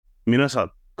皆さ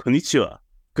ん、こんにちは。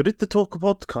Grid Talk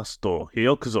Podcast へ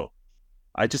ようこそ.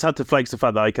 I just had to flex the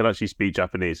fact that I can actually speak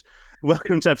Japanese.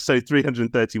 Welcome to episode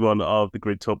 331 of the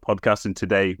Grid Talk Podcast, and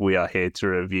today we are here to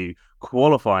review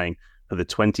qualifying for the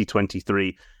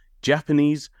 2023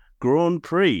 Japanese Grand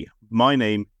Prix. My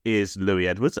name is Louis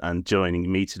Edwards, and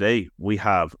joining me today we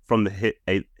have from the Hit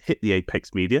the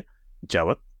Apex Media,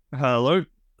 Jawad. Hello.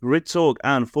 Grid Talk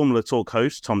and Formula Talk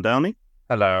host, Tom Downey.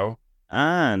 Hello.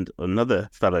 And another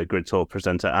fellow Grid Talk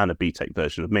presenter and a BTEC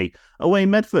version of me, Owain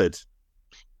Medford.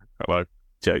 Hello.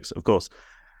 Jokes, of course.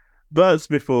 But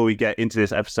before we get into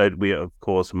this episode, we, of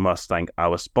course, must thank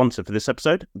our sponsor for this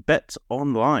episode, Bet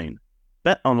Online.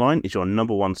 Bet Online is your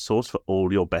number one source for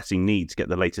all your betting needs. Get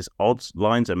the latest odds,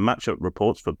 lines, and matchup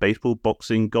reports for baseball,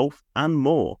 boxing, golf, and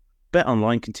more. Bet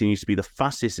Online continues to be the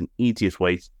fastest and easiest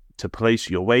way to place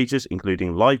your wagers,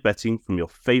 including live betting from your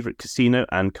favorite casino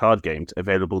and card games,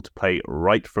 available to play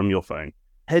right from your phone.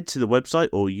 Head to the website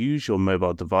or use your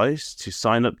mobile device to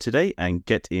sign up today and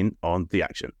get in on the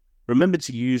action. Remember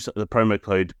to use the promo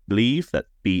code BLEAV, that's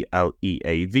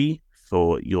BLEAV,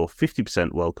 for your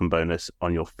 50% welcome bonus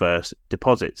on your first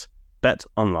deposit. Bet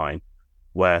Online,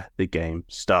 where the game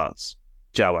starts.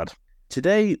 Jawad,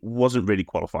 today wasn't really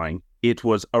qualifying. It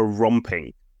was a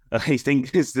romping. I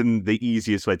think is the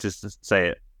easiest way to say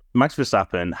it. Max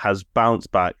Verstappen has bounced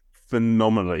back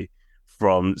phenomenally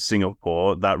from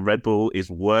Singapore. That Red Bull is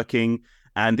working,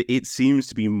 and it seems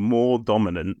to be more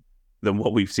dominant than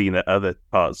what we've seen at other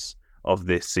parts of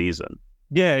this season.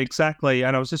 Yeah, exactly.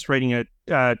 And I was just reading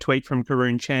a tweet from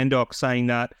Karun Chandok saying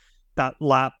that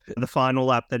lap, the final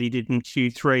lap that he did in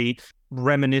Q3,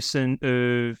 reminiscent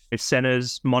of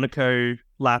Senna's Monaco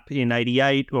lap in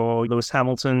 88 or Lewis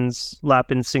Hamilton's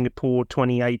lap in Singapore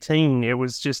 2018. It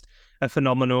was just a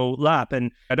phenomenal lap.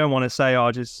 And I don't want to say,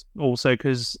 just also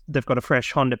because they've got a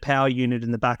fresh Honda power unit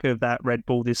in the back of that Red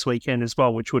Bull this weekend as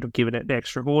well, which would have given it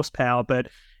extra horsepower. But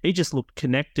he just looked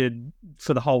connected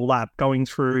for the whole lap, going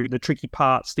through the tricky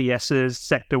parts, the S's,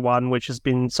 Sector 1, which has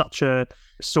been such a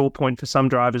sore point for some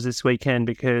drivers this weekend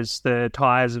because the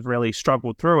tyres have really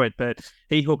struggled through it. But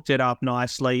he hooked it up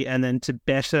nicely, and then to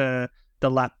better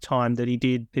the lap time that he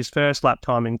did, his first lap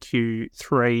time in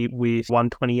Q3 with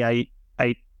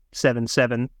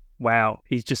 1:28.877. Wow,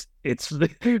 it's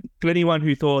to anyone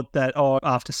who thought that,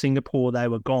 after Singapore they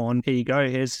were gone, here you go,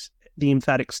 here's the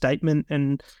emphatic statement,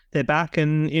 and they're back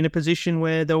and in a position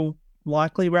where they'll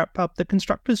likely wrap up the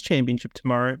Constructors' Championship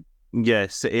tomorrow.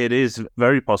 Yes, it is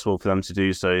very possible for them to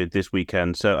do so this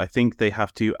weekend. So I think they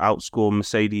have to outscore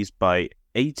Mercedes by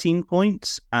 18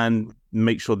 points and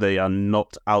make sure they are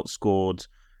not outscored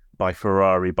by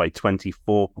Ferrari by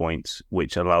 24 points,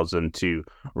 which allows them to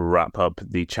wrap up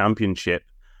the championship.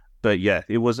 But yeah,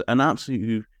 it was an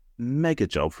absolute mega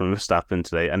job from Verstappen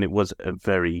today, and it was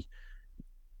it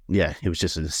was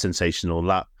just a sensational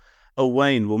lap.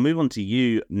 Wayne, we'll move on to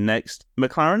you next.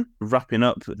 McLaren wrapping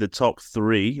up the top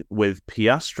three with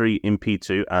Piastri in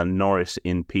P2 and Norris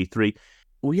in P3.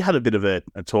 We had a bit of a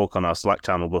talk on our Slack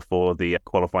channel before the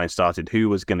qualifying started. Who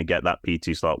was going to get that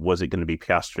P2 slot? Was it going to be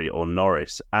Piastri or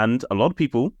Norris? And a lot of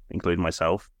people, including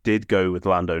myself, did go with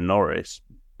Lando Norris,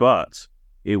 but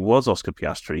it was Oscar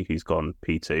Piastri who's gone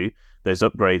P2. There's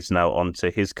upgrades now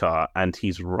onto his car, and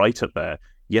he's right up there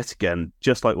yet again,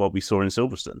 just like what we saw in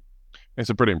Silverstone. It's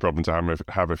a brilliant problem to have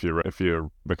if you're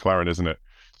McLaren, isn't it?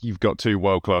 You've got two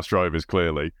world-class drivers,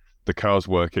 clearly. The car's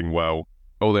working well.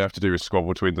 All they have to do is squabble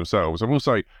between themselves. I will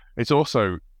say, it's not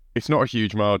a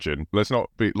huge margin. Let's not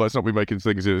be making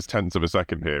things as tenths of a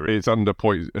second here. It's under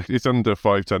 5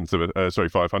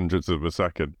 hundredths of a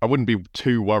second. I wouldn't be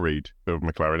too worried of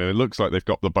McLaren, and it looks like they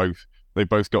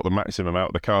both got the maximum out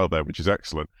of the car there, which is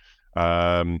excellent.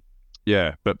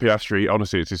 Yeah, but Piastri,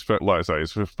 honestly, it's his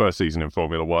first season in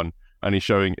Formula One, and he's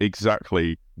showing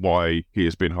exactly why he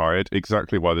has been hired,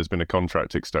 exactly why there's been a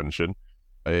contract extension.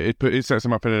 It sets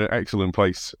him up in an excellent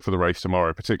place for the race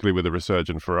tomorrow, particularly with a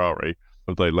resurgent Ferrari,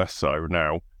 although less so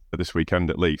now, this weekend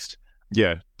at least.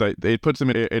 Yeah, it puts them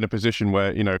in a position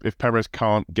where, if Perez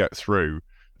can't get through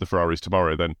the Ferraris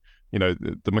tomorrow, then,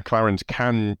 the McLarens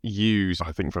can use,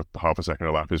 I think, for half a second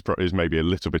a lap is maybe a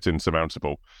little bit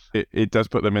insurmountable. It does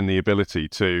put them in the ability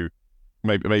to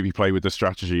maybe play with the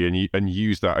strategy and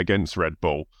use that against Red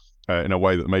Bull in a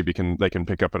way that maybe they can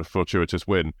pick up a fortuitous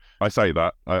win. I say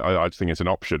that I think it's an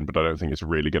option, but I don't think it's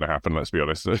really going to happen. Let's be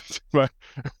honest.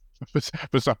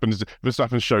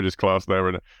 Verstappen showed his class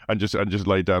there and just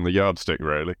laid down the yardstick,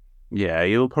 really. Yeah,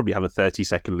 he'll probably have a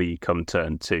 30-second lead come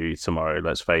turn 2 tomorrow,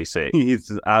 let's face it.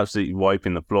 He's absolutely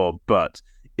wiping the floor, but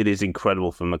it is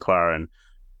incredible for McLaren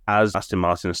as Aston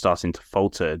Martin are starting to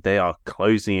falter, they are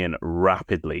closing in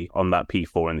rapidly on that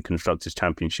P4 in the Constructors'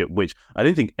 Championship, which I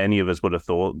don't think any of us would have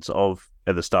thought of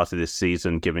at the start of this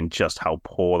season, given just how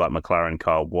poor that McLaren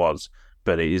car was.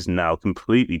 But it is now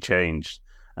completely changed,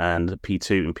 and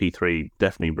P2 and P3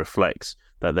 definitely reflects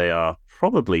that they are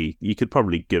you could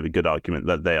probably give a good argument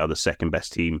that they are the second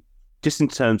best team, just in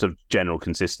terms of general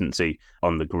consistency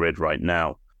on the grid right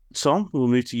now. Tom, we'll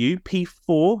move to you.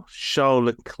 P4, Charles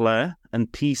Leclerc,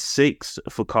 and P6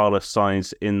 for Carlos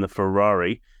Sainz in the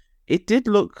Ferrari. It did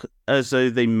look as though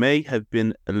they may have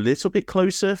been a little bit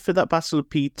closer for that battle of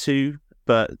P2,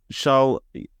 but Charles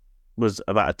was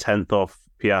about a tenth off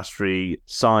Piastri,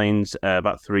 Sainz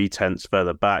about 0.3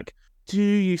 further back. Do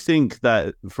you think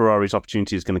that Ferrari's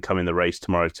opportunity is going to come in the race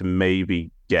tomorrow to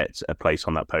maybe get a place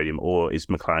on that podium, or is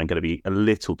McLaren going to be a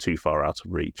little too far out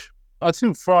of reach? I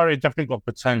think Ferrari definitely got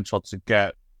potential to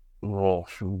get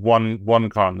one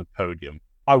car on the podium.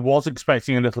 I was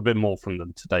expecting a little bit more from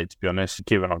them today, to be honest,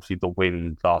 given obviously the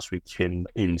win last week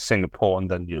in Singapore, and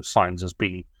then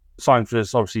Sainz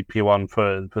was obviously P1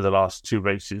 for the last two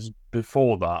races.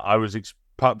 Before that,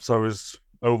 perhaps I was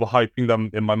overhyping them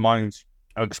in my mind,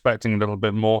 expecting a little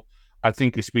bit more. I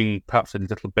think it's been perhaps a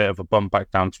little bit of a bump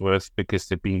back down to earth because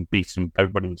they've been beaten.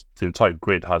 The entire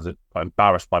grid has it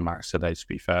embarrassed by Max today, to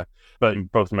be fair. But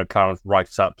both McLaren's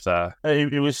right up there.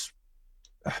 It was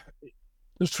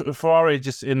Ferrari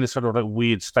just in this sort of like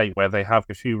weird state where they have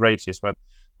a few races where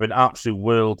they're in absolute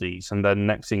worldies, and then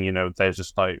next thing you know, they're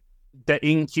just like they're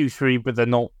in Q3, but they're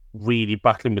not really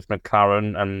battling with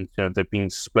McLaren, and they've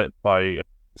been split by. I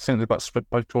think they got split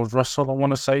by George Russell, I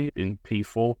want to say, in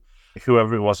P4.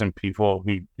 Whoever it was in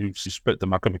P4 who split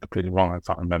them, I could be completely wrong. I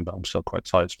can't remember. I'm still quite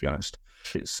tired, to be honest.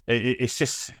 It's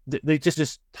just they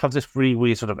just have this really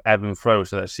weird sort of ebb and flow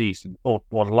to their season, or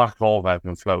lack of ebb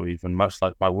and flow, even much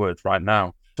like my words right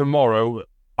now. Tomorrow,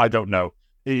 I don't know.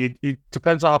 It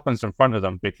depends what happens in front of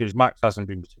them, because Max hasn't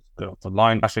been particularly good off the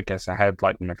line. As it gets ahead,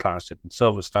 like McLaren did in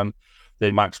Silverstone,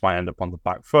 then Max might end up on the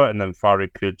back foot, and then Ferrari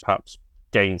could perhaps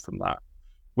gain from that.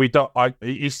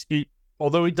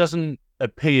 Although it doesn't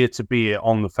appear to be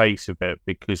on the face of it,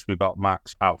 because we've got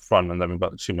Max out front and then we've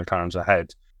got the two McLarens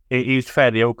ahead, it is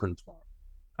fairly open tomorrow.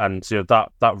 And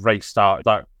that race start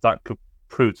that could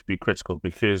prove to be critical,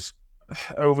 because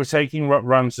overtaking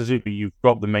Ram Suzuki, you've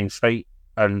got the main straight,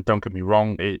 and don't get me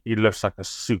wrong, it looks like a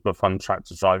super fun track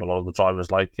to drive. A lot of the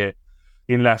drivers like it,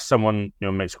 unless someone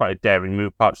makes quite a daring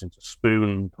move, perhaps into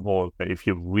Spoon, or if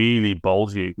you're really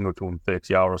ballsy, you can go to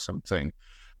 130R or something.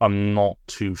 I'm not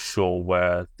too sure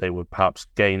where they would perhaps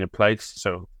gain a place.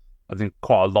 So I think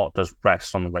quite a lot does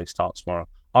rest on the race start tomorrow.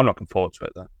 I'm looking forward to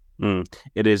it, though.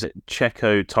 It is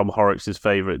Checo, Tom Horrocks'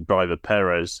 favourite driver,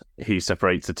 Perez, who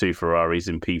separates the two Ferraris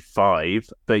in P5.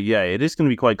 But yeah, it is going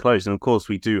to be quite close. And of course,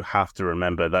 we do have to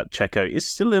remember that Checo is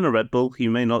still in a Red Bull. He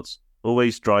may not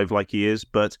always drive like he is,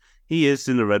 but he is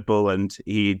in a Red Bull, and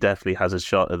he definitely has a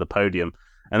shot at the podium.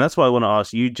 And that's why I want to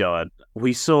ask you, Jad.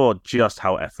 We saw just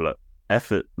how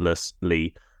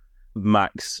effortlessly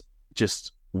Max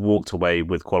just walked away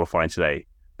with qualifying today.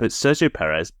 But Sergio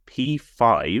Perez,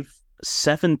 P5,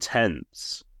 7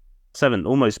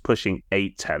 almost pushing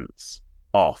 8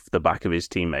 off the back of his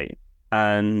teammate.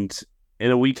 And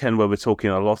in a weekend where we're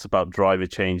talking a lot about driver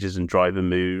changes and driver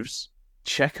moves,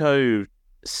 Checo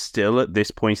still at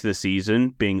this point of the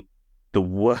season being the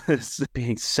worst,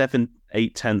 being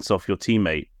 7-8 off your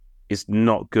teammate is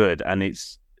not good, and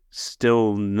it's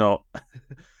still not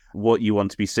what you want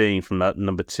to be seeing from that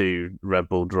number 2 Red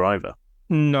Bull driver.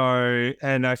 No,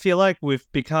 and I feel like I've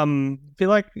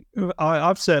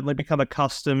certainly become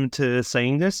accustomed to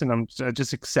seeing this, and I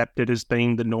just accept it as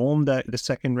being the norm that the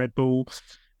second Red Bull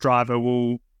driver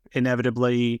will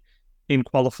inevitably, in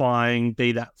qualifying,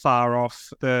 be that far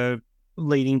off the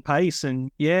leading pace. And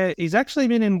yeah, he's actually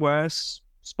been in worse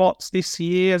spots this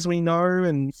year, as we know,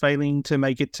 and failing to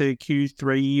make it to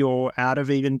Q3 or out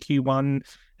of even Q1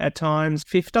 at times.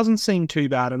 Fifth doesn't seem too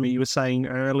bad. I mean, you were saying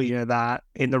earlier that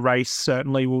in the race,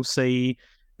 certainly we'll see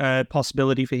a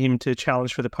possibility for him to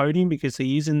challenge for the podium, because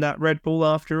he is in that Red Bull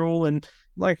after all. And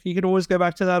like, you could always go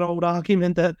back to that old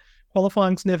argument that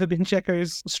qualifying's never been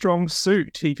Checo's strong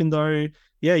suit, even though,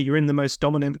 yeah, you're in the most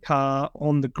dominant car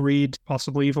on the grid,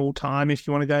 possibly of all time, if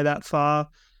you want to go that far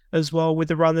as well, with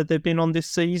the run that they've been on this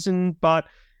season. But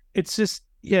it's just,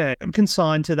 yeah, I'm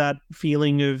consigned to that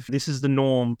feeling of this is the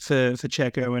norm for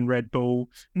Checo and Red Bull.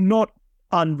 Not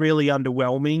really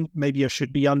underwhelming. Maybe I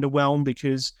should be underwhelmed,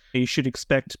 because you should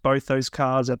expect both those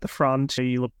cars at the front.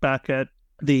 You look back at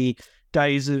the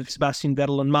days of Sebastian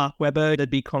Vettel and Mark Webber, they'd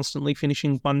be constantly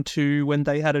finishing 1-2 when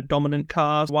they had a dominant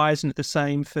car. Why isn't it the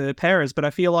same for Perez? But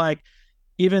I feel like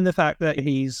given the fact that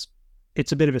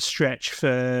it's a bit of a stretch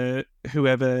for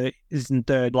whoever is in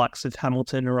third, likes of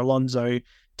Hamilton or Alonso,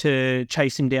 to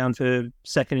chase him down for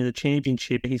second in the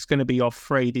championship. He's going to be off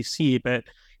free this year, but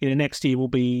next year will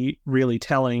be really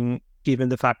telling, given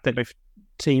the fact that if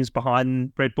teams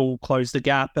behind Red Bull close the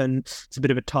gap and it's a bit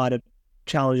of a tighter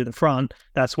challenge at the front,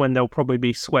 that's when they'll probably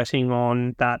be sweating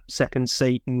on that second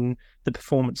seat and the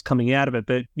performance coming out of it.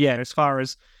 But yeah, as far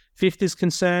as fifth is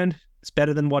concerned, it's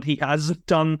better than what he has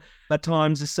done at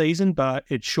times this season, but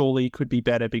it surely could be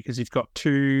better because you've got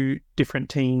two different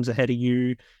teams ahead of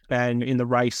you and in the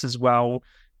race as well.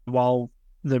 While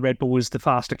the Red Bull is the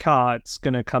faster car, it's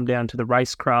going to come down to the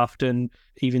racecraft. And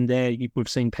even there, we've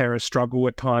seen Perez struggle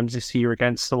at times this year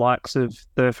against the likes of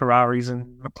the Ferraris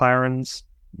and McLarens.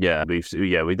 Yeah, we've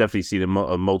definitely seen it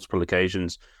on multiple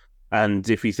occasions. And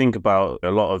if you think about, a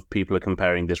lot of people are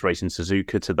comparing this race in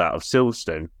Suzuka to that of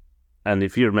Silverstone. And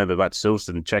if you remember back to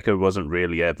Silverstone, Checo wasn't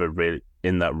really ever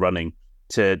in that running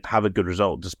to have a good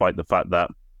result, despite the fact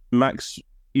that Max,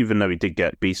 even though he did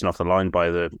get beaten off the line by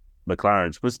the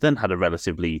McLarens, was then had a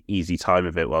relatively easy time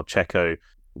of it, while Checo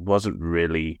wasn't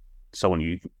really someone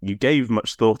you gave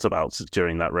much thought about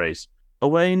during that race.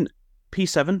 Owain,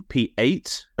 P7,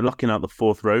 P8, locking out the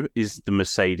fourth row is the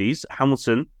Mercedes.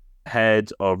 Hamilton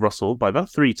ahead of Russell by about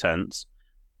 0.3.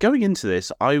 Going into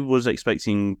this, I was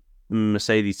expecting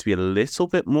Mercedes to be a little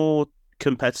bit more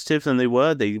competitive than they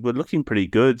were. They were looking pretty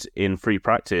good in free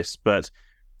practice, but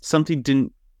something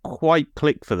didn't quite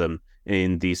click for them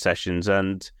in these sessions.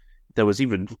 And there was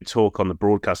even talk on the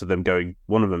broadcast of them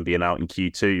one of them being out in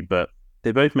Q2, but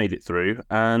they both made it through.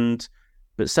 But 7th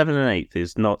and 8th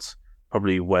is not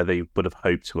probably where they would have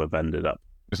hoped to have ended up.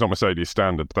 It's not Mercedes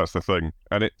standard, that's the thing.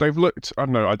 And they've looked, I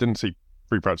don't know, I didn't see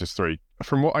free practice 3.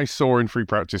 From what I saw in free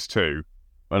practice 2,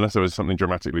 unless there was something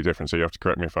dramatically different, so you have to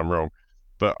correct me if I'm wrong,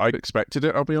 but I expected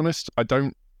it, I'll be honest. I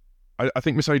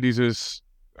think Mercedes is...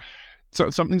 So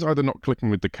something's either not clicking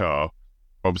with the car.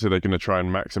 Obviously, they're going to try and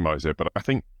maximise it, but I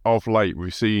think of late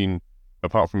we've seen,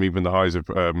 apart from even the highs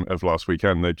of last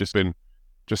weekend, they've just been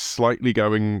slightly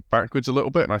going backwards a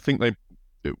little bit, and I think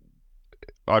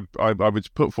I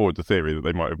would put forward the theory that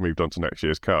they might have moved on to next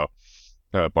year's car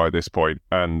by this point,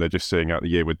 and they're just seeing out the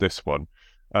year with this one.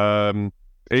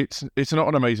 It's not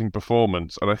an amazing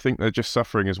performance, and I think they're just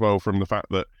suffering as well from the fact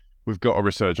that we've got a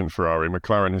resurgent Ferrari.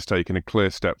 McLaren has taken a clear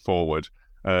step forward,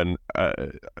 and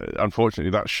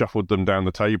unfortunately that shuffled them down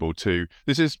the table to...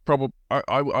 This is probably...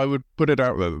 I would put it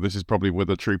out there that this is probably where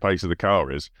the true pace of the car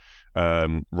is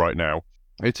right now.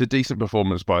 It's a decent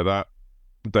performance by that.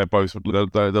 They're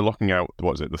locking out,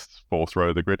 the fourth row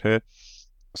of the grid here.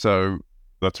 So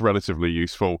that's relatively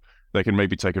useful. They can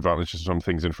maybe take advantage of some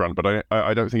things in front, but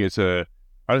I don't think it's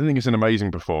an amazing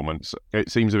performance.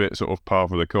 It seems a bit sort of par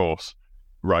for the course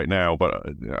right now, but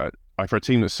for a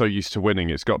team that's so used to winning,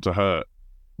 it's got to hurt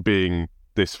being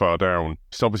this far down.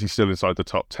 It's obviously still inside the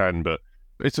top 10, but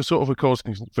it's a sort of a cause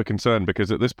for concern,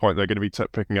 because at this point they're going to be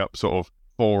picking up sort of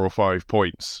 4 or 5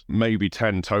 points, maybe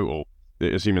 10 total,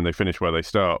 assuming they finish where they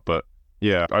start. But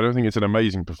yeah, I don't think it's an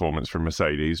amazing performance from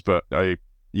Mercedes, but I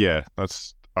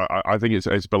think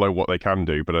it's below what they can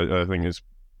do, but I think it's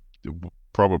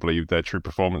probably their true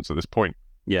performance at this point.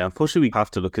 Yeah, unfortunately, we have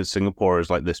to look at Singapore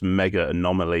as like this mega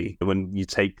anomaly. When you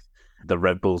take the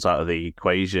Red Bulls out of the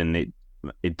equation,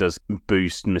 it does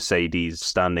boost Mercedes'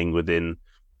 standing within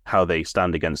how they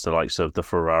stand against the likes of the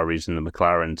Ferraris and the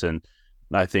McLarens. And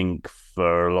I think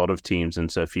for a lot of teams and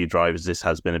to a few drivers, this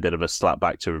has been a bit of a slap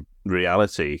back to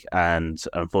reality. And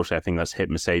unfortunately, I think that's hit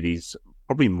Mercedes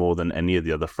probably more than any of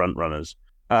the other front runners.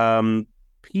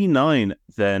 P9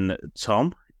 then,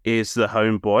 Tom, is the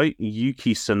homeboy,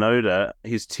 Yuki Tsunoda.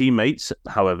 His teammates,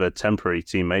 however, temporary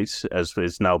teammates, as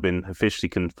has now been officially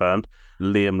confirmed,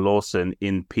 Liam Lawson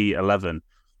in P11.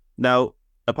 Now,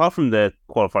 apart from their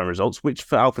qualifying results, which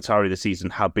for AlphaTauri this season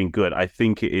have been good, I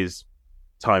think it is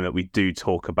time that we do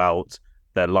talk about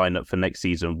their lineup for next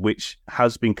season, which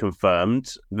has been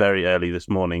confirmed very early this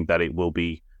morning that it will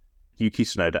be Yuki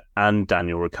Tsunoda and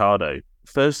Daniel Ricciardo.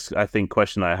 First, I think,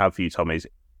 question I have for you, Tom, is,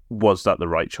 was that the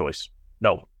right choice?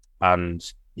 No. And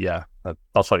yeah,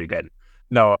 that's what you're getting.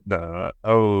 No.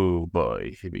 Oh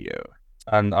boy, here we go.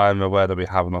 And I'm aware that we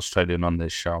have an Australian on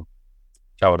this show.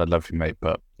 Howard, I'd love you, mate,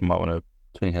 but you might want to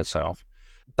turn your headset off.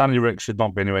 Danny Rick should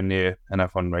not be anywhere near an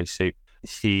F1 race seat.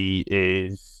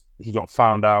 He got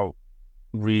found out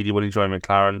really when he joined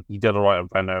McLaren. He did all right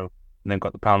at Renault, and then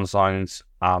got the pound signs,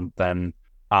 and then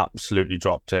absolutely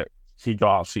dropped it. He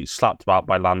got absolutely slapped about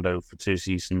by Lando for 2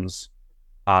 seasons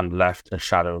and left a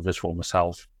shadow of his former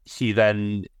self. He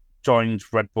then joined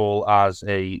Red Bull as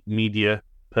a media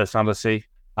personality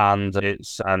And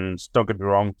don't get me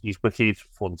wrong, he's wicked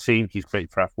for the team. He's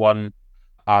great for F1,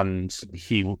 and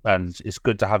it's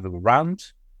good to have him around.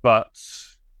 But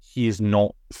he is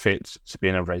not fit to be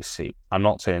in a race seat. I'm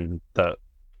not saying that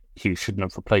he shouldn't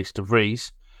have replaced De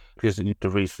Vries, because De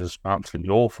Vries was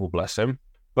absolutely awful, bless him.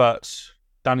 But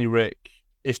Danny Rick,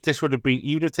 even if this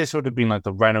would have been like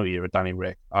the Renault era Danny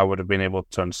Rick, I would have been able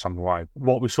to understand why.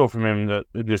 What we saw from him that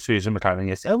the season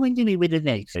McLaren is, when did he win the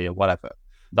next year, whatever.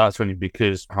 That's only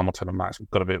because Hamilton and Max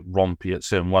got a bit rompy at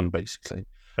turn 1, basically.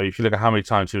 So if you look at how many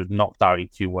times he was knocked out in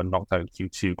Q1, knocked out in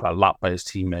Q2, got lapped by his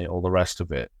teammate, all the rest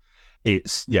of it.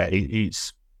 It's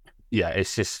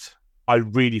just, I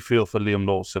really feel for Liam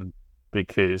Lawson,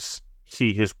 because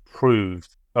he has proved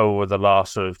over the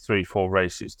last sort of 3-4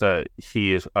 races that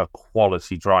he is a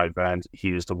quality driver and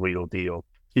he is the real deal.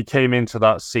 He came into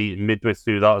that seat midway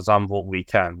through that Zandvoort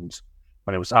weekend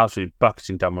when it was absolutely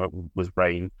bucketing down with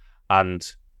rain, and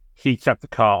he kept the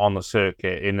car on the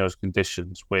circuit in those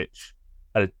conditions, which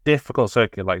at a difficult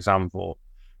circuit like Zandvoort,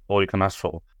 all you can ask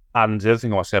for. And the other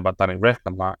thing I want to say about Danny Rick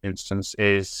in that instance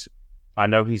is, I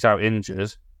know he's out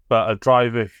injured, but a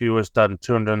driver who has done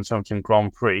 217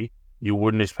 Grand Prix, you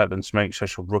wouldn't expect them to make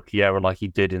such a rookie error like he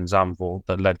did in Zandvoort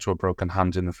that led to a broken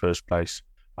hand in the first place.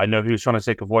 I know he was trying to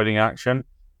take avoiding action,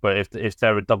 but if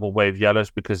there are double wave yellows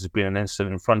because there's been an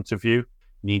incident in front of you, you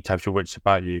need to have your wits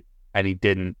about you. And he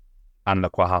didn't. And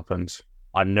look what happened.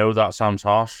 I know that sounds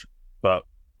harsh, but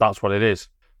that's what it is.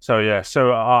 So yeah,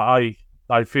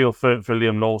 I feel for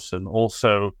Liam Lawson.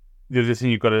 Also, the other thing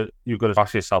you've got to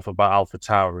ask yourself about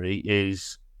AlphaTauri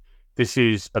is, this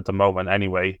is, at the moment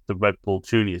anyway, the Red Bull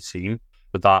Junior team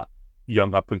with that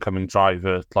young up-and-coming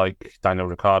driver like Daniel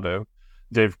Ricciardo.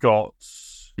 They've got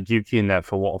Yuki in there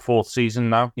for, a 4th season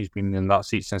now? He's been in that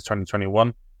seat since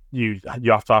 2021. You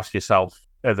have to ask yourself,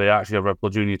 are they actually a Red Bull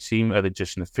Junior team? Are they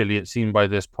just an affiliate team by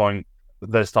this point?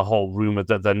 There's the whole rumour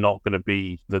that they're not going to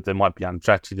be, that there might be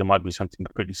Andretti, there might be something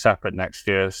completely separate next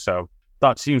year. So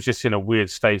that team's just in a weird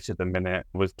state at the minute,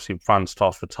 with Franz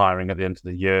Tost retiring at the end of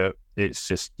the year. It's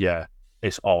just,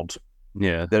 it's odd.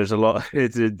 Yeah, there's a lot.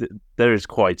 There is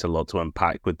quite a lot to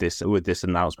unpack with this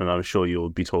announcement. I'm sure you'll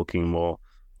be talking more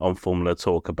on Formula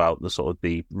Talk about the sort of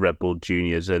the Red Bull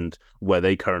Juniors and where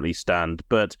they currently stand.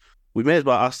 But we may as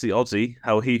well ask the Aussie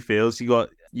how he feels.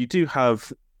 You do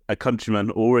have a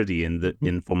countryman already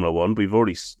in Formula One. We've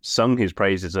already sung his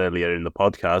praises earlier in the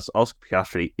podcast. Oscar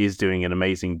Piastri is doing an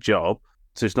amazing job,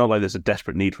 so it's not like there's a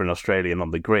desperate need for an Australian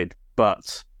on the grid.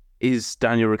 But is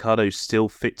Daniel Ricciardo still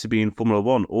fit to be in Formula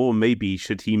One, or maybe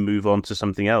should he move on to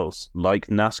something else like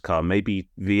NASCAR, maybe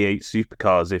V8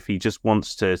 supercars if he just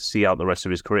wants to see out the rest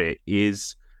of his career?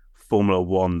 Is Formula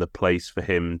One the place for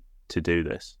him to do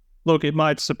this? Look, it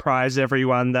might surprise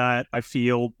everyone that I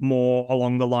feel more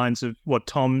along the lines of what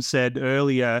Tom said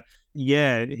earlier.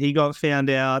 Yeah, he got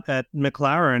found out at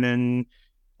McLaren, and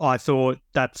I thought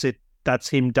that's it. That's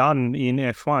him done in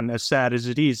F1, as sad as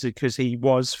it is, because he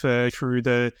was through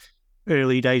the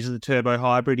early days of the turbo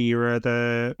hybrid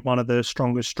era, one of the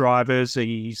strongest drivers.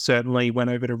 He certainly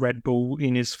went over to Red Bull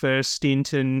in his first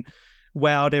stint and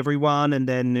wowed everyone, and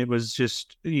then it was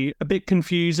just a bit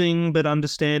confusing but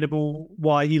understandable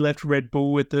why he left Red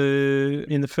Bull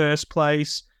in the first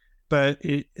place. But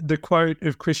the quote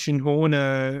of Christian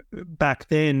Horner back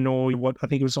then, or what I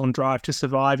think it was on Drive to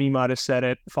Survive, he might have said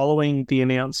it following the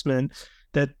announcement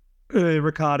that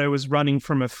Ricciardo was running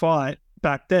from a fight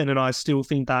back then, and I still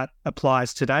think that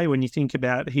applies today when you think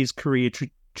about his career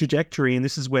trajectory. And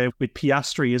this is where with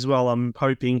Piastri as well, I'm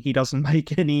hoping he doesn't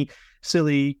make any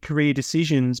silly career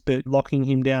decisions, but locking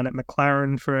him down at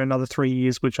McLaren for another 3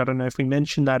 years, which I don't know if we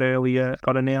mentioned that earlier,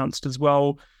 got announced as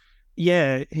well.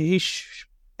 Yeah,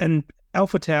 and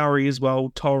AlphaTauri as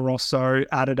well, Toro Rosso,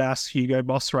 Adidas, Hugo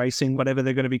Boss Racing, whatever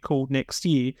they're going to be called next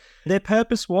year. Their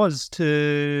purpose was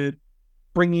to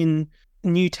bring in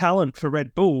new talent for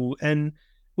Red Bull. And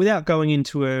without going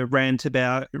into a rant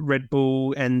about Red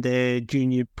Bull and their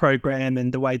junior program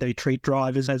and the way they treat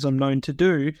drivers, as I'm known to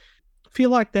do, I feel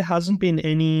like there hasn't been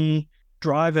any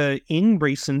driver in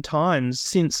recent times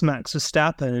since Max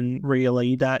Verstappen,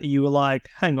 really, that you were like,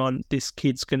 hang on, this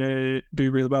kid's going to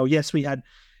do really well. Yes, we had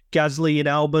Gasly and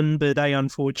Albon, but they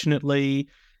unfortunately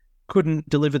couldn't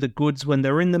deliver the goods when they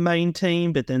were in the main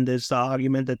team. But then there's the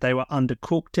argument that they were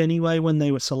undercooked anyway when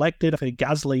they were selected. For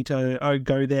Gasly to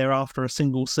go there after a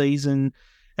single season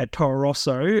at Toro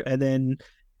Rosso, and then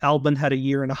Albon had a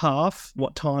year and a half.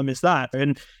 What time is that?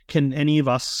 And can any of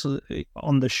us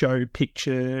on the show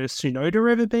picture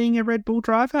Tsunoda ever being a Red Bull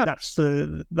driver? That's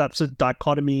a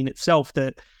dichotomy in itself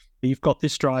that You've got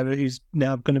this driver who's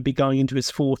now going to be going into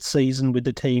his 4th season with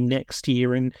the team next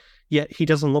year, and yet he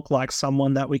doesn't look like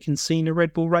someone that we can see in a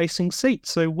Red Bull Racing seat.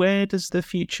 So where does the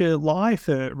future lie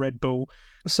for Red Bull?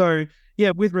 So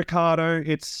yeah, with Ricciardo,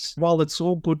 while it's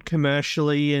all good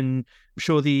commercially, and I'm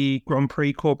sure the Grand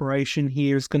Prix Corporation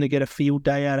here is going to get a field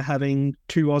day out of having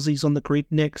 2 Aussies on the grid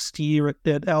next year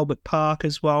at Albert Park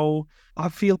as well. I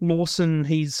feel Lawson,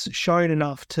 he's shown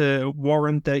enough to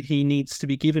warrant that he needs to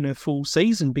be given a full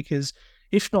season, because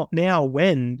if not now,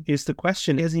 when is the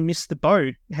question? Has he missed the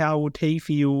boat? How would he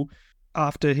feel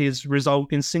after his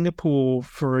result in Singapore,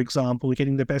 for example,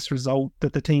 getting the best result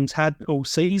that the team's had all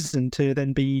season, to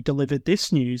then be delivered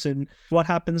this news? And what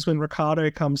happens when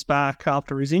Ricciardo comes back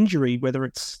after his injury, whether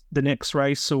it's the next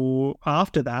race or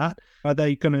after that? Are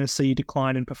they going to see a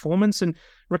decline in performance? And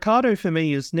Ricciardo, for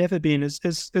me, has never been as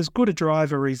good a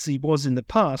driver as he was in the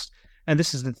past. And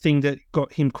this is the thing that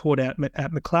got him caught out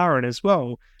at McLaren as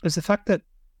well, is the fact that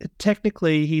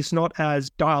technically he's not as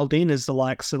dialed in as the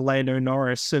likes of Lando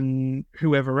Norris and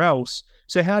whoever else.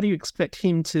 So how do you expect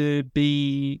him to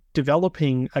be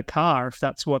developing a car if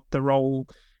that's what the role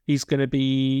he's going to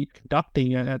be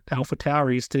conducting at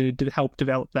AlphaTauri, is to help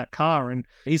develop that car? And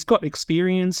he's got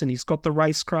experience and he's got the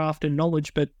racecraft and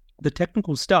knowledge, but the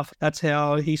technical stuff, that's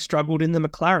how he struggled in the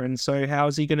McLaren. So how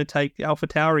is he going to take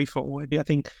AlphaTauri forward? I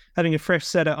think having a fresh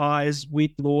set of eyes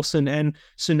with Lawson and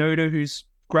Tsunoda, who's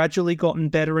gradually gotten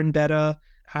better and better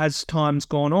as time's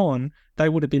gone on, they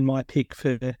would have been my pick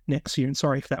for next year. And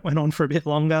sorry if that went on for a bit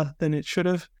longer than it should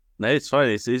have. No, it's fine.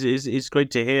 It's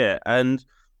great to hear. And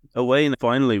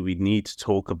finally, we need to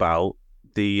talk about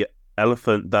the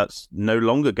elephant that's no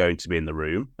longer going to be in the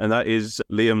room, and that is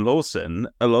Liam Lawson.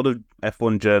 A lot of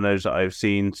F1 journos that I've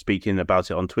seen speaking about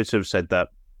it on Twitter have said that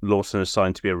Lawson is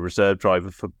signed to be a reserve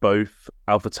driver for both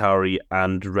AlphaTauri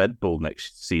and Red Bull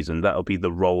next season. That'll be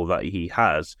the role that he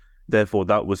has. Therefore,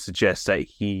 that would suggest that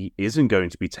he isn't going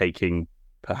to be taking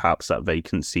perhaps that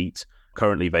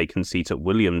currently vacant seat at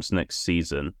Williams next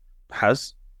season.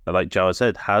 Like Jao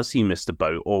said, has he missed the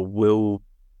boat, or will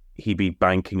he be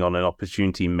banking on an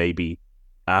opportunity maybe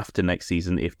after next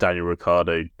season if Daniel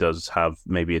Ricciardo does have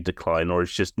maybe a decline, or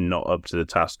is just not up to the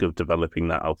task of developing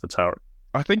that AlphaTauri?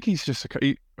 I think he's just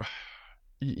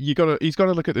he's got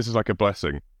to look at this as like a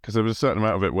blessing, because there was a certain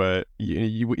amount of it where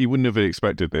you wouldn't have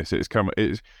expected this.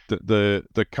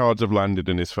 The cards have landed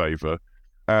in his favour,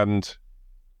 and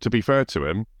to be fair to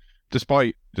him,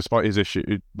 despite his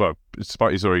issue,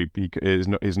 despite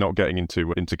he's not getting into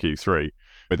Q3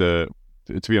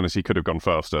 to be honest, he could have gone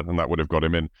faster and that would have got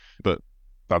him in, but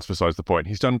that's besides the point.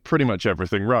 He's done pretty much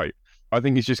everything right. I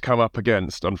think he's just come up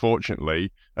against,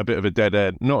 unfortunately, a bit of a dead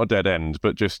end. Not a dead end,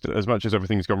 but just as much as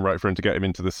everything's gone right for him to get him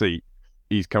into the seat,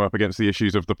 he's come up against the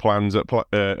issues of the plans at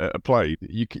play.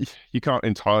 You can't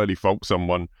entirely fault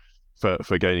someone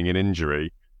for gaining an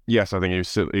injury. Yes, I think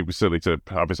it was silly to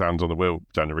have his hands on the wheel,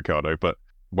 Daniel Ricciardo, but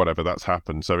whatever, that's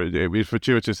happened. So it was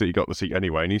fortuitous that he got the seat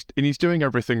anyway, and he's doing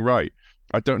everything right.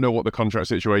 I don't know what the contract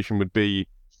situation would be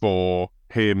for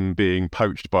him being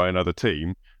poached by another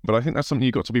team, but I think that's something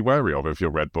you've got to be wary of if you're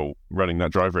Red Bull running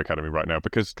that driver academy right now,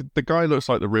 because the guy looks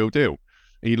like the real deal.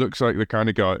 He looks like the kind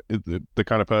of guy, the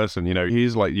kind of person,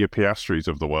 he's like your Piastris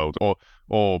of the world,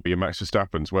 or your Max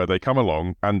Verstappen's, where they come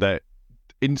along and they're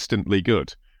instantly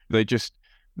good. They're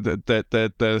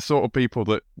the sort of people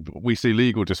that we see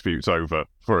legal disputes over,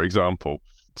 for example.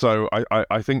 So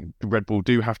I think Red Bull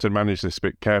do have to manage this a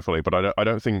bit carefully, but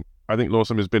I think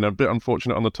Lawson has been a bit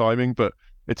unfortunate on the timing, but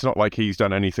it's not like he's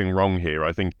done anything wrong here.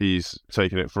 I think he's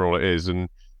taken it for all it is, and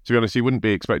to be honest, he wouldn't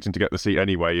be expecting to get the seat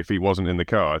anyway if he wasn't in the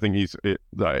car. I think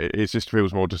it just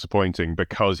feels more disappointing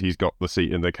because he's got the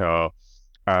seat in the car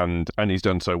and he's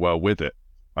done so well with it.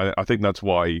 I think that's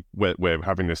why we're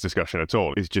having this discussion at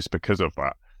all, is just because of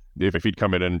that. If he'd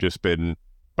come in and just been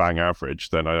bang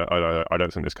average, then I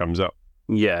don't think this comes up.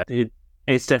 Yeah,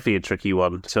 it's definitely a tricky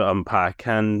one to unpack.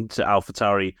 And to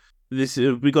AlphaTauri,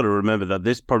 we got to remember that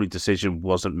this probably decision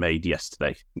wasn't made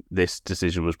yesterday. This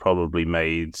decision was probably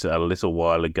made a little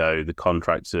while ago. The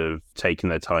contracts have taken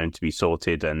their time to be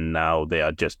sorted, and now they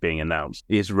are just being announced.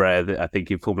 It's rare that I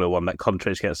think in Formula One that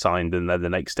contracts get signed and then the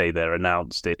next day they're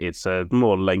announced. It's a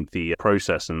more lengthy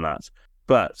process than that.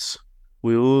 But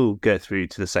we will get through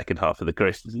to the second half of the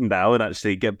course now and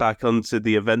actually get back onto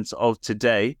the events of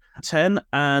today. 10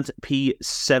 and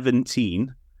P17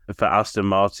 for Aston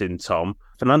Martin, Tom.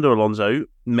 Fernando Alonso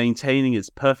maintaining his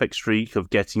perfect streak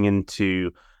of getting into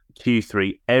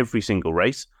Q3 every single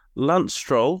race. Lance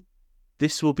Stroll,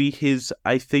 this will be his,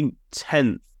 I think,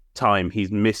 10th time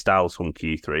he's missed out on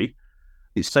Q3.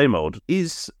 It's same old.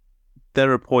 Is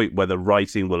there a point where the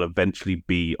writing will eventually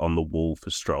be on the wall for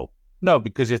Stroll? No,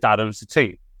 because his dad owns the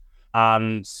team.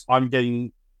 And I'm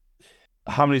getting...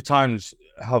 How many times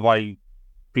have I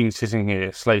been sitting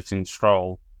here slating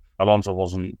Stroll? Alonso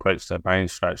wasn't great today by any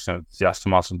stretch. So the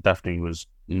Aston Martin definitely was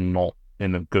not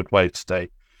in a good way today.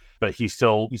 But he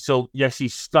still, yes, he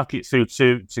stuck it through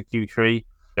to Q3.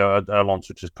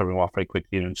 Alonso just coming off very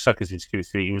quickly and stuck it through to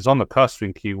Q3. He was on the cusp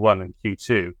in Q1 and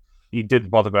Q2. He didn't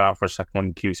bother going out for a second one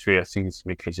in Q3. I think it's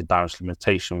going to be a case of damage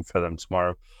limitation for them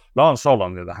tomorrow. Lance Stroll,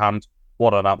 on the other hand,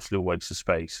 what an absolute waste of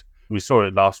space. We saw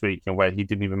it last week and where he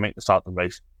didn't even make the start of the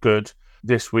race. Good.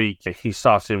 This week, he's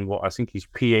starting what I think he's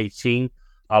P18.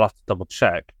 I'll have to double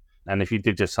check. And if you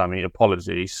did just tell me,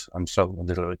 apologies. I'm so a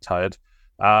little bit tired.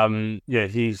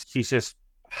 He's just,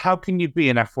 how can you be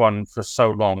in F1 for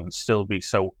so long and still be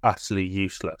so utterly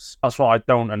useless? That's what I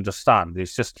don't understand.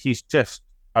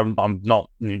 I'm not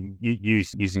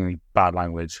using bad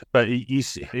language, but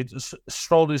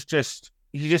Stroll is just,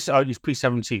 he's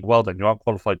P17. Well done. You are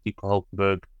qualified Nico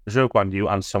Hulkenberg, Zhou Guan Yu,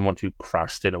 and someone who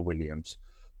crashed in a Williams.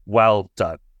 Well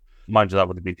done. Mind you, that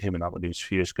would have been him and that would have been a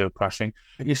few years ago crashing.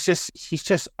 He's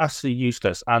just utterly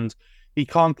useless, and he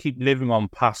can't keep living on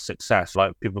past success.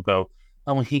 Like people go,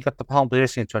 oh, well, he got the pole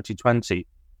position in 2020.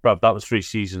 Bro, that was 3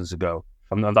 seasons ago.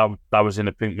 And that was in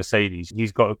a pink Mercedes.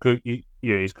 He's got a good, he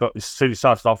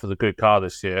started off with a good car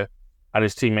this year, and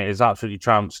his teammate has absolutely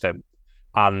trounced him.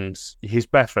 And his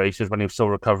best race is when he was still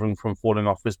recovering from falling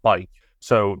off his bike.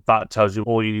 So that tells you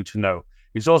all you need to know.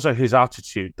 It's also his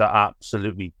attitude that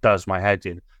absolutely does my head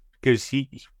in, because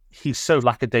he's so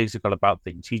lackadaisical about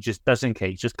things. He just doesn't care.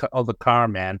 He's just the car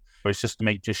man. Or it's just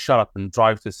to just shut up and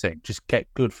drive the thing. Just get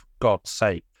good, for God's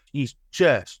sake. He's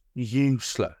just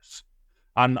useless.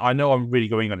 And I know I'm really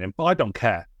going on him, but I don't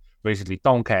care. Basically,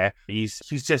 don't care. He's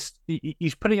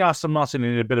putting Aston Martin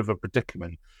in a bit of a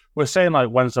predicament. We're saying, like,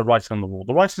 when's the writing on the wall?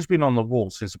 The writing's been on the wall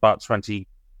since about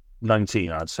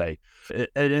 2019, I'd say.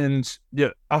 And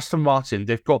Aston Martin,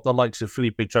 they've got the likes of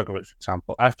Felipe Drugovich, for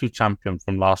example, F2 champion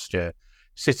from last year,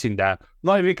 sitting there,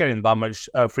 not even getting that much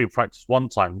free practice one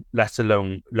time, let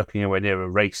alone looking anywhere near a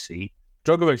race seat.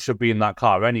 Drugovich should be in that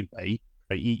car anyway.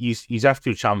 He's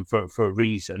F2 champ for a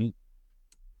reason.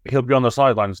 He'll be on the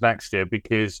sidelines next year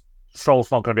because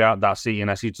Stroll's not going to be out of that seat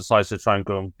unless he decides to try and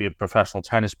go and be a professional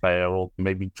tennis player or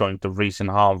maybe join the recent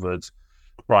Harvard,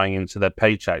 crying into their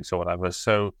paychecks or whatever.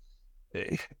 So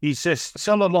he's just,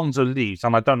 till Alonso leaves,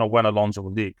 and I don't know when Alonso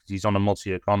will leave because he's on a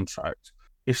multi-year contract.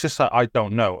 It's just that I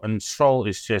don't know. And Stroll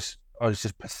is just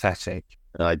pathetic.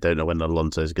 I don't know when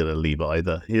Alonso's going to leave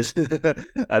either.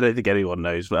 I don't think anyone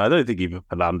knows, but I don't think even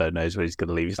Fernando knows when he's going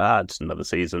to leave. It's another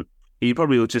season. He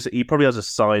probably has a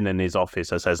sign in his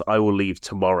office that says, I will leave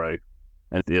tomorrow.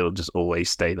 And he'll just always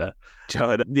stay there.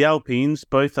 The Alpines,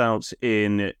 both out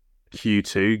in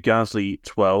Q2, Gasly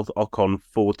 12th, Ocon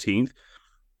 14th.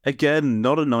 Again,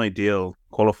 not an ideal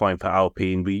qualifying for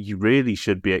Alpine. You really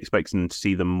should be expecting to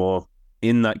see them more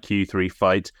in that Q3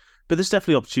 fight. But there's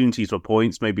definitely opportunities for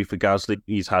points. Maybe for Gasly,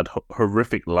 he's had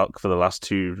horrific luck for the last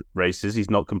 2 races. He's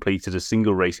not completed a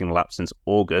single racing lap since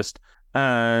August.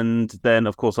 And then,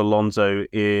 of course, Alonso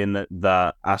in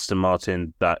that Aston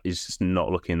Martin that is just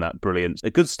not looking that brilliant. A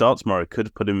good start tomorrow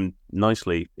could put him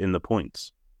nicely in the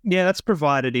points. Yeah, that's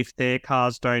provided if their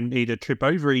cars don't either trip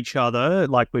over each other,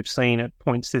 like we've seen at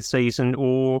points this season,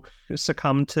 or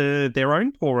succumb to their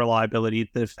own poor reliability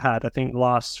they've had. I think the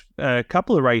last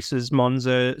couple of races,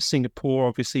 Monza, Singapore,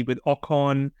 obviously with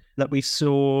Ocon, that we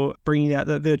saw bringing out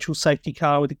the virtual safety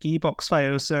car with the gearbox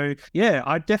fail. So, yeah,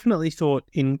 I definitely thought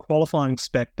in qualifying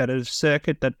spec that a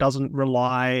circuit that doesn't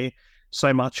rely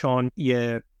so much on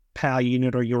your power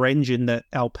unit or your engine, that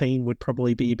Alpine would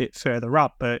probably be a bit further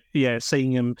up. But yeah,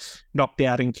 seeing them knocked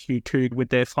out in Q2 with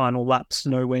their final laps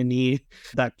nowhere near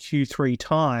that Q3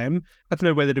 time, I don't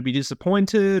know whether to be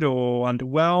disappointed or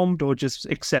underwhelmed or just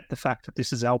accept the fact that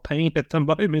this is Alpine at the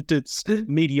moment. It's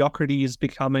mediocrity is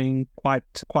becoming quite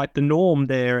the norm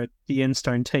there at the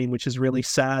Enstone team, which is really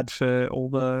sad for all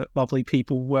the lovely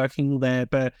people working there.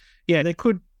 But yeah, they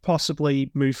could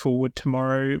possibly move forward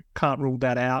tomorrow. Can't rule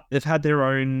that out. They've had their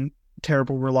own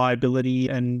terrible reliability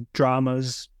and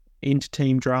dramas,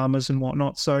 inter-team dramas and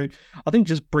whatnot. So I think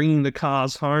just bringing the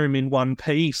cars home in one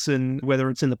piece, and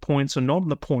whether it's in the points or not in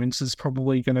the points, is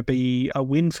probably going to be a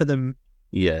win for them.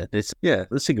 Yeah, the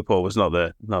Singapore was not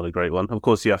a great one. Of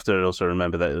course, you have to also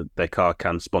remember that their car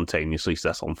can spontaneously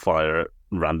set on fire at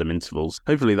random intervals.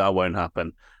 Hopefully that won't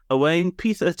happen. Away in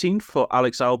P13 for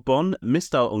Alex Albon,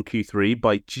 missed out on Q3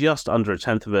 by just under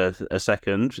 1/10 of a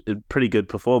second. A pretty good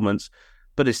performance.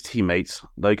 But his teammate,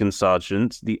 Logan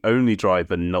Sargent, the only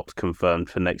driver not confirmed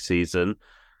for next season,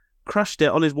 crashed it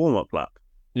on his warm-up lap.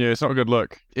 Yeah, it's not a good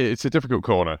look. It's a difficult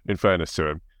corner, in fairness to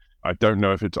him. I don't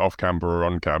know if it's off camber or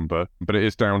on camber, but it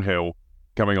is downhill,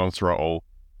 coming on throttle.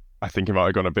 I think he might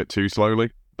have gone a bit too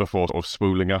slowly before sort of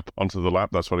spooling up onto the lap.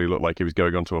 That's what he looked like. He was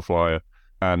going onto a flyer,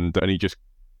 and he just,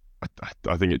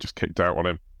 I think it just kicked out on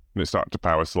him, and it started to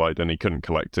power slide, and he couldn't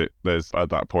collect it. At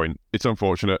that point, it's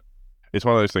unfortunate. It's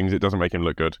one of those things. It doesn't make him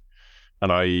look good,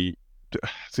 and I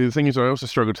see. The thing is, I also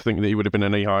struggle to think that he would have been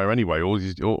any higher anyway. A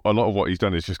lot of what he's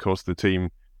done is just cost the team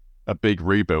a big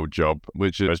rebuild job,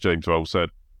 which, as James Wells said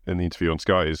in the interview on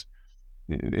Sky, is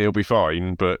he'll be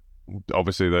fine, but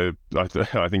obviously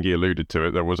I think he alluded to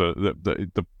it. There was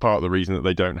the part of the reason that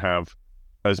they don't have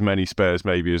as many spares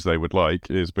maybe as they would like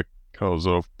is because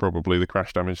of probably the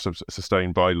crash damage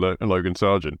sustained by Logan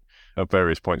Sargent at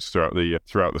various points throughout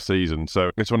the season.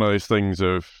 So it's one of those things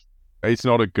of, it's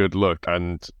not a good look,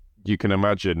 and you can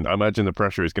imagine the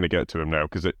pressure is going to get to him now,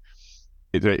 because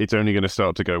it's only going to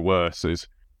start to go worse. So he's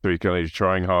going to be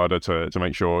trying harder to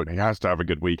make sure he has to have a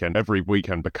good weekend. Every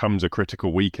weekend becomes a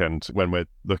critical weekend when we're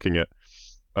looking at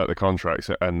the contracts,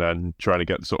 and then trying to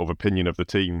get the sort of opinion of the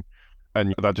team.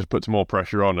 And that just puts more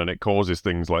pressure on, and it causes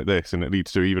things like this, and it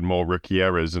leads to even more rookie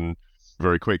errors, and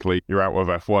very quickly you're out of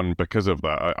F1 because of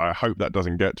that. I hope that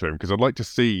doesn't get to him, because I'd like to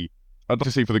see for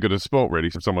the good of sport, really,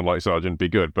 someone like Sargent be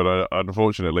good. But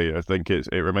unfortunately, I think it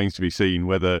remains to be seen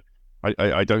whether.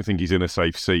 I don't think he's in a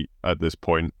safe seat at this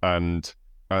point, and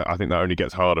I think that only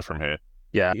gets harder from here.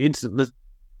 Yeah,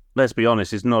 let's be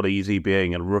honest, it's not easy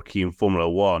being a rookie in Formula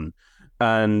One.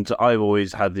 And I've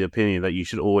always had the opinion that you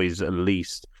should always at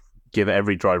least give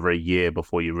every driver a year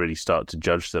before you really start to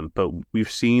judge them. But we've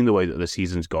seen the way that the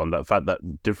season's gone, that fact that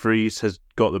De Vries has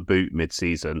got the boot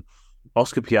mid-season.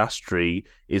 Oscar Piastri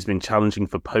has been challenging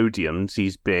for podiums.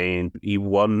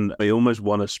 He almost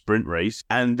won a sprint race.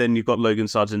 And then you've got Logan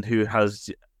Sargent, who has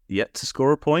yet to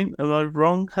score a point. Am I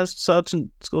wrong? Has Sargent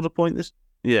scored a point this?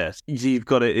 Yes. You've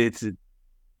got it.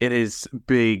 It is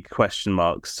big question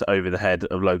marks over the head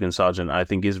of Logan Sargent. I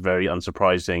think it's very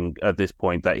unsurprising at this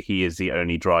point that he is the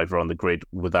only driver on the grid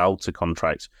without a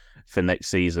contract for next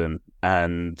season.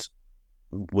 And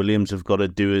Williams have got to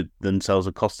do themselves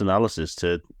a cost analysis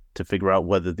to figure out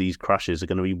whether these crashes are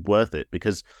going to be worth it.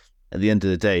 Because at the end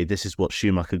of the day, this is what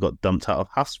Schumacher got dumped out of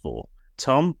Haas for.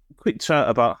 Tom, quick chat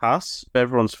about Haas,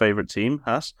 everyone's favourite team,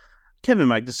 Haas. Kevin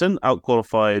Magnussen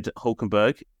outqualified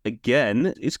Hulkenberg.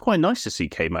 Again, it's quite nice to see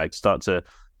K-Mag start to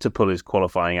pull his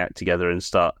qualifying act together and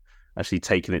start actually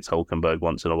taking it to Hulkenberg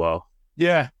once in a while.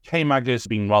 Yeah, K-Mag has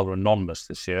been rather anonymous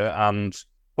this year, and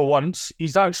for once,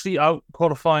 he's actually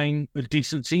out-qualifying a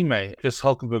decent teammate. Because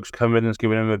Hulkenberg's come in and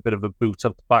given him a bit of a boot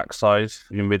up the backside.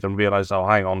 You made them realise, oh,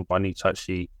 hang on, I need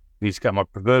to get my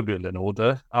proverbial in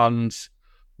order. And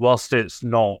whilst having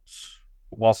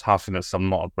some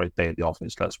not a great day at the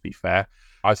office, let's be fair,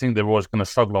 I think they're always going to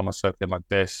struggle on a circuit like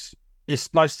this.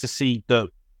 It's nice to see that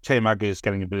K-Mag is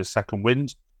getting a bit of second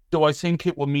wind. Do I think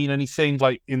it will mean anything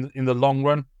like in the long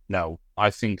run? No. I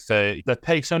think the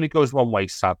pace only goes one way,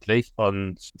 sadly,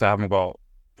 and they haven't got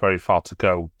very far to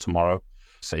go tomorrow.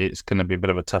 So it's going to be a bit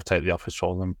of a tough day at the office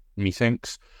for them,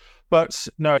 methinks. But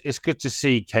no, it's good to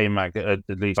see K-Mag at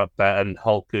least up there, and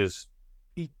Hulk's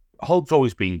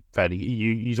always been fairly.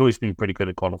 He's always been pretty good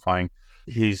at qualifying.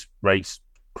 His race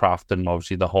craft and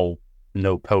obviously the whole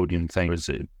no podium thing is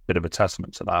a bit of a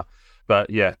testament to that. But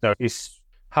yeah, no, it's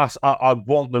Haas. I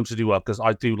want them to do well because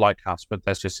I do like Haas, but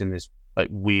that's just in this like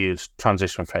weird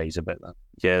transition phase a bit. Then.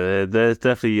 Yeah, there's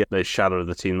definitely the shadow of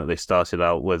the team that they started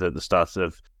out with at the start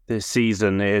of this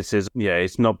season.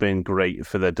 It's not been great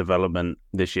for their development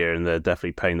this year, and they're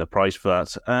definitely paying the price for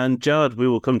that. And Jared, we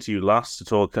will come to you last to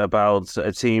talk about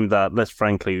a team that, let's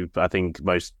frankly, I think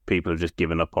most people have just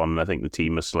given up on. I think the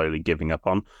team is slowly giving up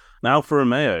on. Now for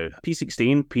Romeo,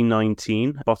 P16,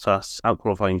 P19, Bottas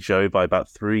outqualifying Zhou by about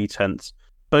 0.3.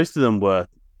 Both of them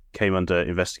came under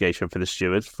investigation for the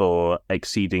stewards for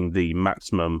exceeding the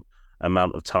maximum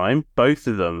amount of time. Both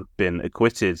of them been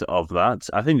acquitted of that.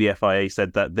 I think the FIA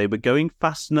said that they were going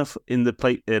fast enough in the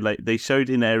plate. They showed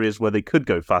in areas where they could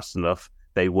go fast enough.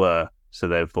 They were, so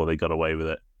therefore they got away with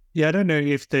it. Yeah, I don't know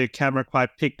if the camera quite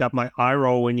picked up my eye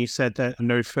roll when you said that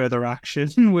no further action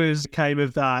came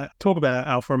of that. Talk about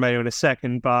Alfa Romeo in a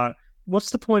second, but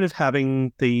what's the point of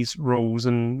having these rules?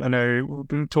 And I know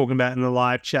we were talking about in the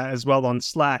live chat as well on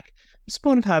Slack. What's the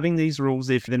point of having these rules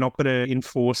if they're not going to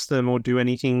enforce them or do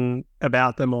anything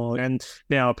about them? And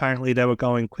now apparently they were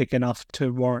going quick enough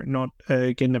to warrant not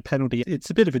getting a penalty. It's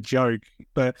a bit of a joke,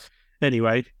 but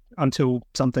anyway, until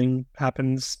something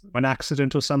happens, an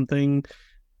accident or something,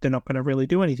 they're not going to really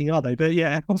do anything, are they? But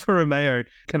yeah, Alfa Romeo,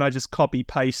 can I just copy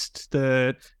paste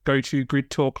the go-to grid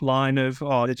talk line of,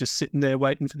 they're just sitting there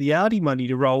waiting for the Audi money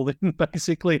to roll in,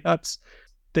 basically.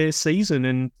 their season,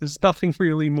 and there's nothing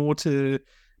really more to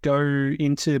go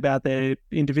into about their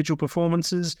individual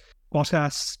performances.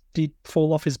 Bottas did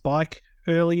fall off his bike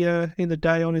earlier in the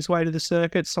day on his way to the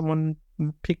circuit. Someone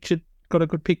got a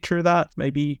good picture of that.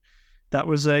 Maybe that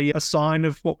was a sign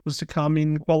of what was to come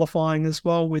in qualifying as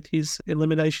well, with his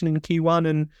elimination in Q1.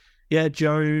 And yeah,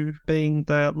 Joe being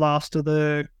the last of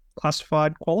the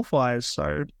classified qualifiers.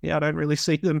 So yeah, I don't really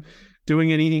see them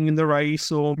doing anything in the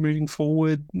race or moving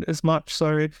forward as much.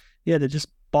 So yeah, they're just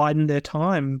biding their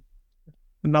time.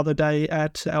 Another day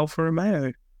at Alfa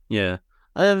Romeo. Yeah.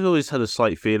 I have always had a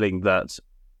slight feeling that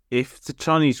if the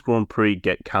Chinese Grand Prix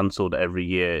get cancelled every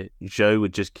year, Zhou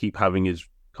would just keep having his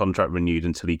contract renewed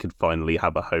until he could finally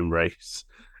have a home race.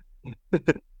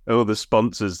 All the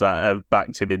sponsors that have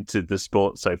backed him into the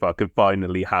sport so far could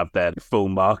finally have their full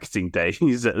marketing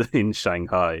days in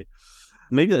Shanghai.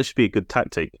 Maybe that should be a good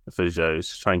tactic for Zhou,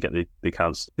 to try and get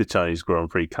the Chinese Grand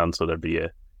Prix cancelled every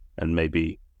year, and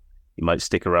maybe he might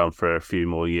stick around for a few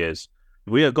more years.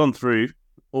 We have gone through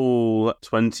all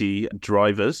 20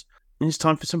 drivers. It's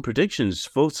time for some predictions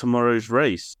for tomorrow's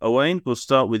race. Owain, we'll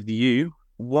start with you.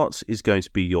 What is going to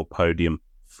be your podium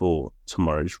for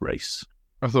tomorrow's race?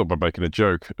 I thought by making a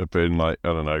joke of being like, I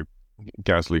don't know,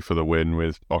 Gasly for the win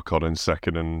with Ocon in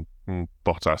second and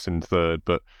Bottas in third.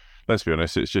 But let's be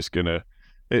honest, it's just gonna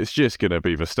be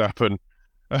Verstappen.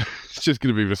 It's just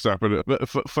gonna be Verstappen.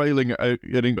 But failing at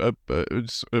getting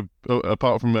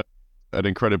apart from an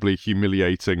incredibly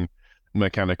humiliating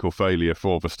mechanical failure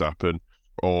for Verstappen,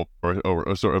 or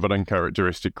a sort of an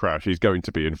uncharacteristic crash, he's going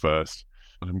to be in first.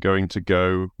 I'm going to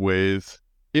go with.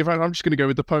 In fact, I'm just going to go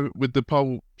with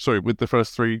the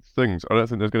first three things. I don't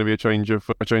think there's going to be a change of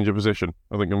position.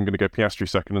 I think I'm going to go Piastri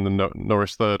second and then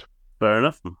Norris third. Fair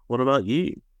enough. What about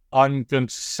you? I'm going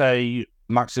to say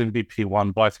Max is going to be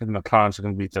P1, but I think the McLarens are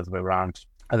going to be the other way around.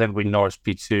 I think we Norris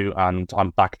P2, and I'm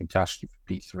backing Piastri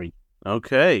for P3.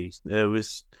 Okay, there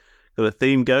was got a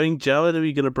theme going. Jared, are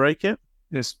we going to break it?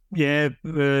 Yes, yeah,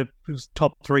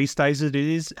 top three stays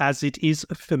as it is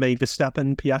for me: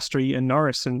 Verstappen, Piastri, and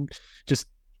Norris, and just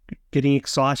getting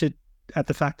excited at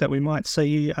the fact that we might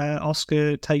see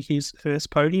Oscar take his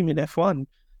first podium in F1,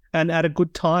 and at a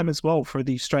good time as well for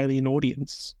the Australian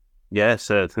audience. Yes,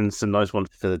 it's a nice one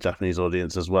for the Japanese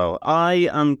audience as well. I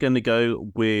am going to go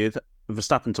with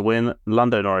Verstappen to win,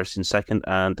 Lando Norris in second,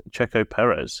 and Checo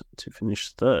Perez to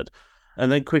finish third.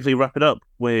 And then quickly wrap it up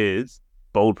with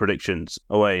bold predictions.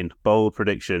 Owain, bold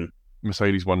prediction.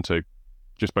 Mercedes 1-2,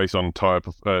 just based on tire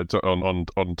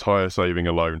on tire saving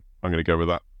alone. I'm going to go with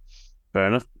that. Fair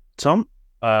enough. Tom?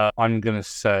 I'm going to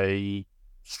say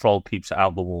Stroll keeps it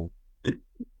out the wall.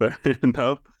 Fair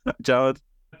enough. Jared?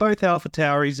 Both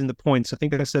AlphaTauris in the points. I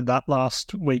think I said that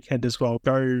last weekend as well.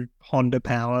 Go Honda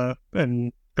power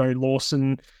and go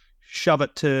Lawson. Shove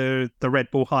it to the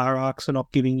Red Bull hierarchs and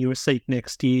not giving you a seat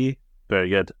next year. Very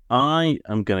good. I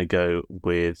am going to go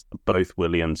with both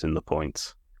Williams in the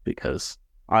points because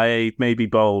I may be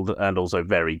bold and also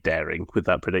very daring with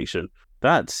that prediction.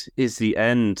 That is the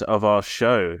end of our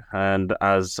show. And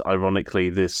as ironically,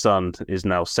 the sun is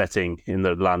now setting in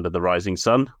the land of the rising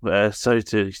sun, so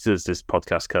does this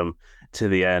podcast come to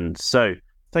the end. So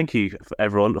thank you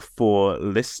everyone for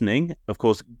listening. Of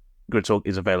course, Grid Talk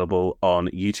is available on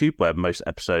YouTube, where most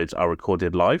episodes are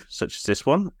recorded live, such as this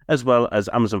one, as well as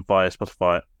Amazon Fire,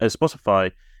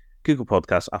 Spotify, Google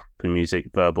Podcasts, Apple Music,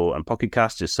 Verbal, and Pocket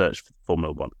Cast. Just search for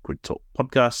Formula One Grid Talk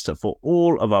Podcast for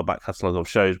all of our back catalogue of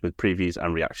shows with previews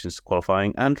and reactions to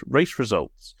qualifying and race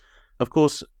results. Of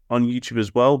course, on YouTube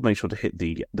as well, make sure to hit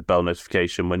the bell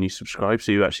notification when you subscribe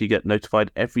so you actually get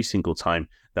notified every single time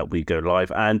that we go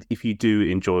live. And if you do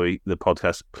enjoy the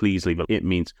podcast, please leave it. It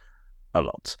means a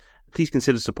lot. Please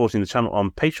consider supporting the channel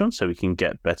on Patreon so we can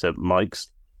get better mics,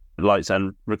 lights,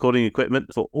 and recording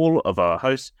equipment for all of our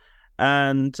hosts.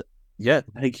 And yeah,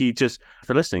 thank you just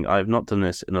for listening. I have not done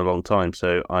this in a long time,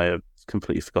 so I have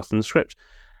completely forgotten the script.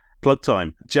 Plug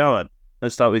time. Jared,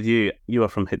 let's start with you. You are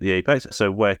from Hit the Apex, so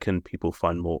where can people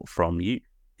find more from you?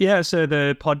 Yeah, so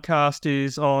the podcast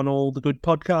is on all the good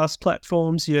podcast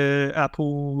platforms, your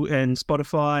Apple and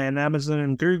Spotify and Amazon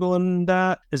and Google and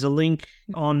that. There's a link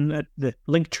on the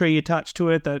link tree attached to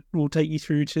it that will take you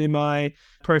through to my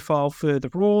profile for the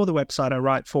Raw, the website I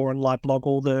write for and live blog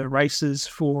all the races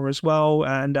for as well,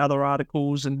 and other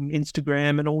articles and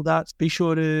Instagram and all that. Be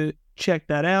sure to check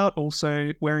that out.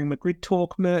 Also wearing my Grid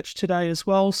Talk merch today as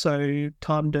well, so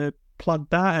time to plug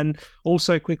that. And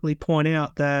also quickly point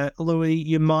out that, Louis,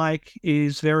 your mic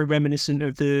is very reminiscent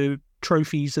of the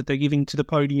trophies that they're giving to the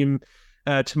podium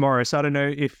tomorrow. So I don't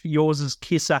know if yours is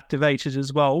KISS activated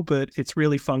as well, but it's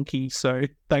really funky. So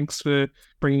thanks for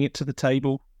bringing it to the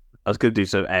table. I was going to do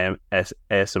some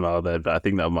ASMR there, but I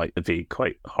think that might be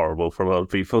quite horrible for a lot of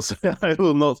people, so I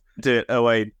will not do it. Oh,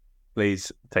 wait,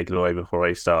 please take it away before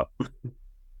I start.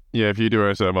 Yeah, if you do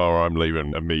ASMR, I'm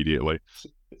leaving immediately.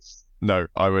 No,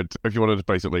 I would, if you wanted to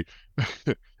basically,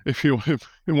 if you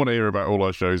want to hear about all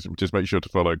our shows, just make sure to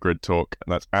follow Grid Talk,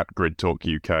 and that's at Grid Talk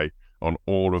UK on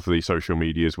all of the social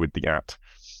medias with the @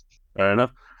 Fair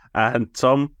enough. And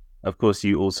Tom, of course,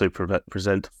 you also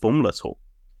present Formula Talk.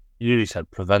 You really said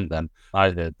prevent them.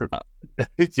 I did.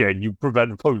 Yeah, you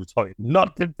prevent Formula Talk.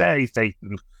 Not today,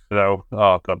 Satan. No.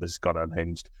 Oh, God, this has got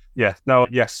unhinged. Yeah, no,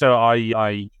 yeah. So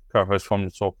I co-host Formula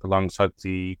Talk alongside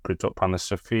the Grid Talk panel,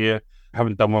 Sophia.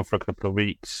 Haven't done one for a couple of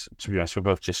weeks. To be honest, we're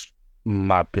both just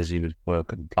mad busy with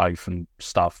work and life and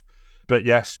stuff. But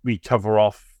yes, we cover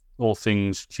off all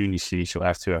things Junior C, so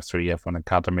F2, F3, F1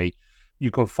 Academy. You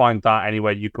can find that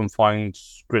anywhere. You can find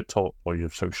Grid Talk or your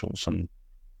socials and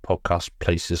podcast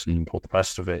places and all the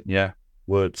rest of it. Yeah,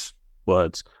 words.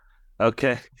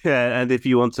 Okay, yeah, and if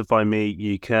you want to find me,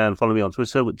 you can follow me on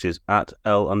Twitter, which is at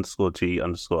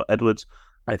L_G_Edwards.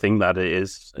 I think that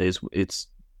it's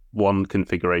one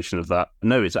configuration of that.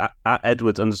 No, it's at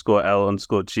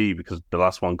Edwards_L_G, because the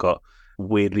last one got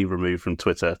weirdly removed from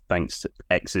Twitter thanks to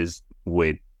X's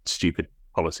weird, stupid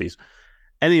policies.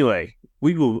 Anyway,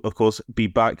 we will, of course, be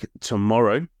back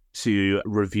tomorrow to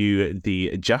review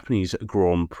the Japanese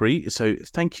Grand Prix. So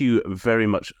thank you very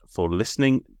much for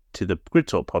listening to the Grid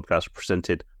Talk podcast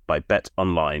presented by Bet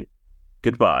Online.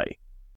 Goodbye.